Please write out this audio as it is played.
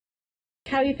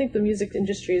how you think the music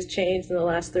industry has changed in the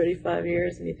last 35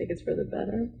 years, and you think it's for the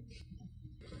better?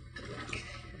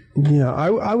 Yeah,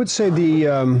 I would say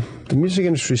the music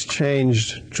industry's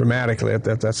changed dramatically.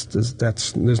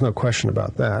 There's no question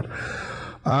about that.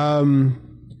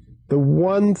 The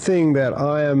one thing that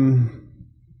I am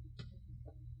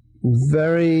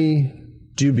very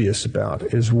dubious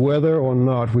about is whether or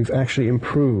not we've actually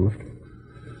improved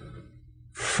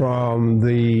from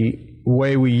the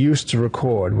way we used to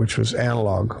record, which was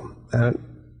analog. And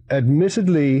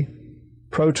admittedly,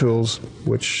 Pro Tools,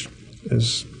 which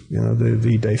is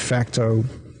the de facto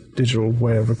digital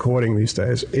way of recording these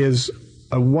days, is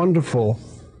a wonderful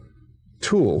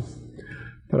tool.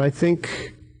 But I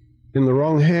think in the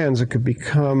wrong hands, it can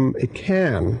become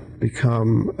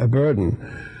a burden.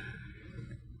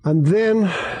 And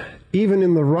then, even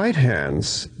in the right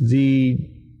hands, the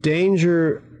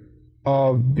danger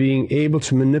of being able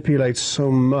to manipulate so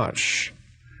much,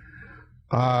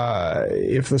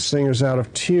 if the singer's out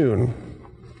of tune,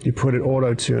 you put it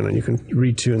auto-tune and you can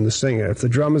retune the singer. If the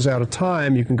drummer's out of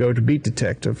time, you can go to Beat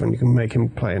Detective and you can make him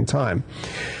play in time.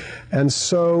 And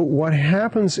so what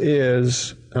happens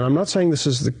is, and I'm not saying this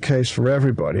is the case for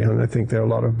everybody, and I think there are a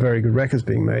lot of very good records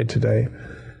being made today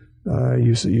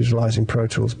utilizing Pro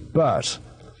Tools, but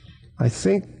I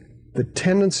think the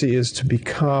tendency is to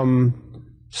become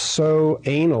so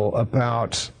anal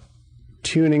about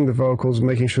tuning the vocals,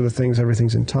 making sure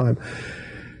everything's in time.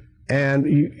 And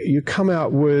you come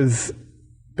out with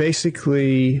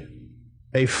basically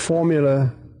a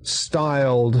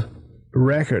formula-styled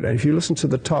record. And if you listen to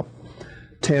the top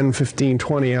 10, 15,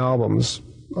 20 albums,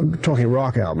 I'm talking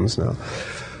rock albums now,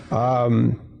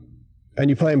 and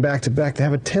you play them back to back, they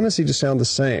have a tendency to sound the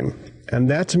same. And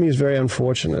that to me is very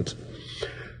unfortunate.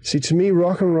 See, to me,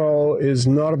 rock and roll is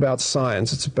not about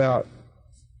science. It's about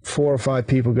 4 or 5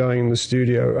 people going in the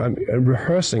studio and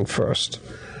rehearsing first,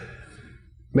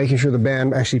 making sure the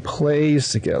band actually plays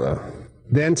together,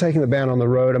 then taking the band on the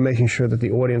road and making sure that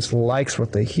the audience likes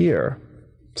what they hear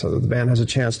so that the band has a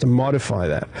chance to modify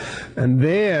that. And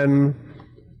then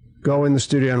go in the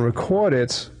studio and record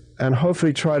it, and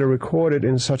hopefully try to record it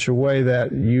in such a way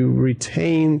that you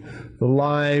retain the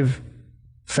live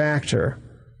factor,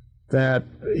 that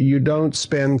you don't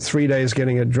spend 3 days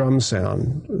getting a drum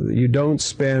sound. You don't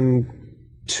spend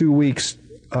 2 weeks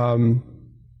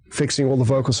fixing all the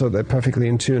vocals so they're perfectly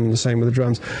in tune, and the same with the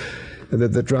drums,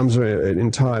 that the drums are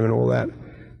in time and all that.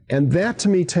 And that, to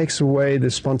me, takes away the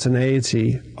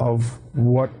spontaneity of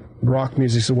what rock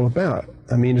music's all about.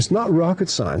 I mean, it's not rocket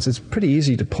science. It's pretty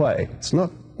easy to play. It's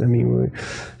not, I mean,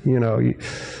 you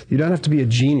don't have to be a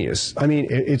genius. I mean,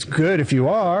 it's good if you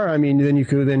are. I mean, then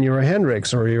you're a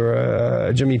Hendrix, or you're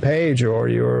a Jimmy Page, or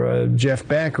you're a Jeff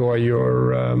Beck, or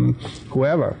you're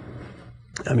whoever.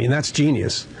 I mean, that's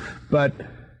genius. But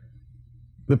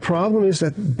the problem is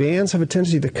that bands have a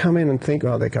tendency to come in and think,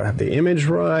 oh, they got to have the image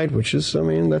right, which is, I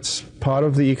mean, that's part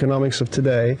of the economics of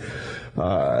today.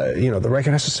 The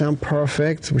record has to sound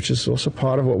perfect, which is also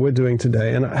part of what we're doing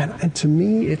today. And to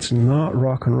me, it's not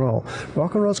rock and roll.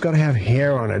 Rock and roll's got to have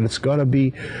hair on it. It's got to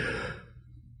be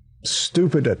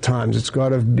stupid at times. It's got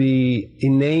to be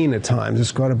inane at times.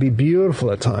 It's got to be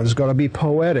beautiful at times. It's got to be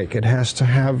poetic. It has to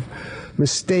have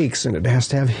mistakes in it. It has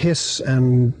to have hiss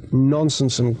and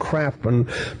nonsense and crap. And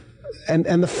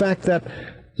the fact that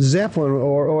Zeppelin,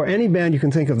 or any band you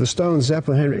can think of, the Stones,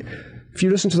 Zeppelin, Henry, if you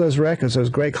listen to those records, those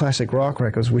great classic rock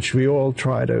records, which we all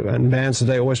try to, and bands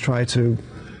today always try to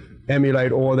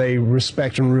emulate, or they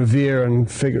respect and revere and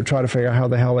try to figure out how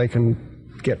the hell they can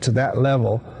get to that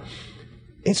level,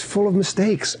 it's full of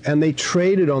mistakes. And they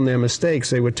traded on their mistakes.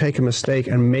 They would take a mistake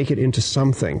and make it into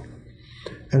something.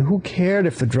 And who cared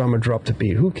if the drummer dropped a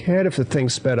beat? Who cared if the thing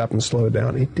sped up and slowed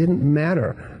down? It didn't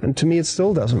matter. And to me, it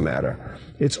still doesn't matter.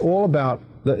 It's all about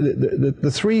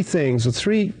the three things, the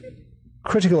three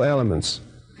critical elements.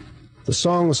 The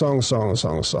song, the song, the song, the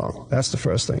song, the song. That's the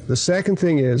first thing. The second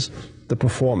thing is the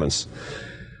performance.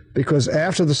 Because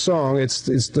after the song, it's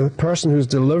the person who's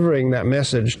delivering that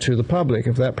message to the public.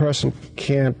 If that person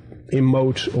can't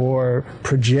emote or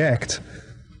project,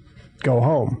 go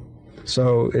home.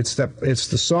 So it's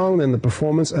the song, then the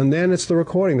performance, and then it's the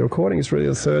recording. The recording is really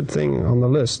the third thing on the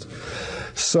list.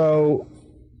 So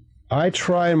I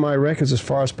try in my records as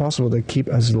far as possible to keep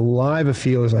as live a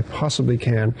feel as I possibly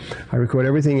can. I record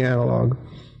everything analog,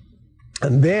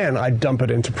 and then I dump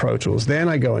it into Pro Tools. Then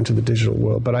I go into the digital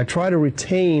world. But I try to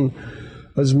retain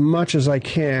as much as I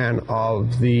can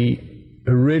of the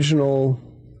original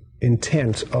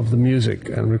intent of the music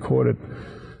and record it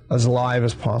as live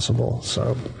as possible.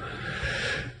 So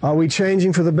are we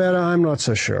changing for the better? I'm not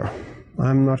so sure.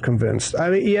 I'm not convinced. I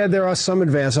mean, yeah, there are some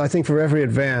advances. I think for every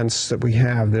advance that we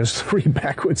have, there's 3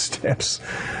 backward steps.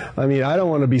 I mean, I don't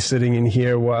want to be sitting in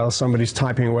here while somebody's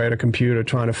typing away at a computer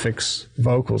trying to fix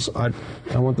vocals. I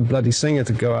want the bloody singer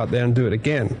to go out there and do it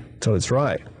again till it's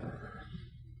right.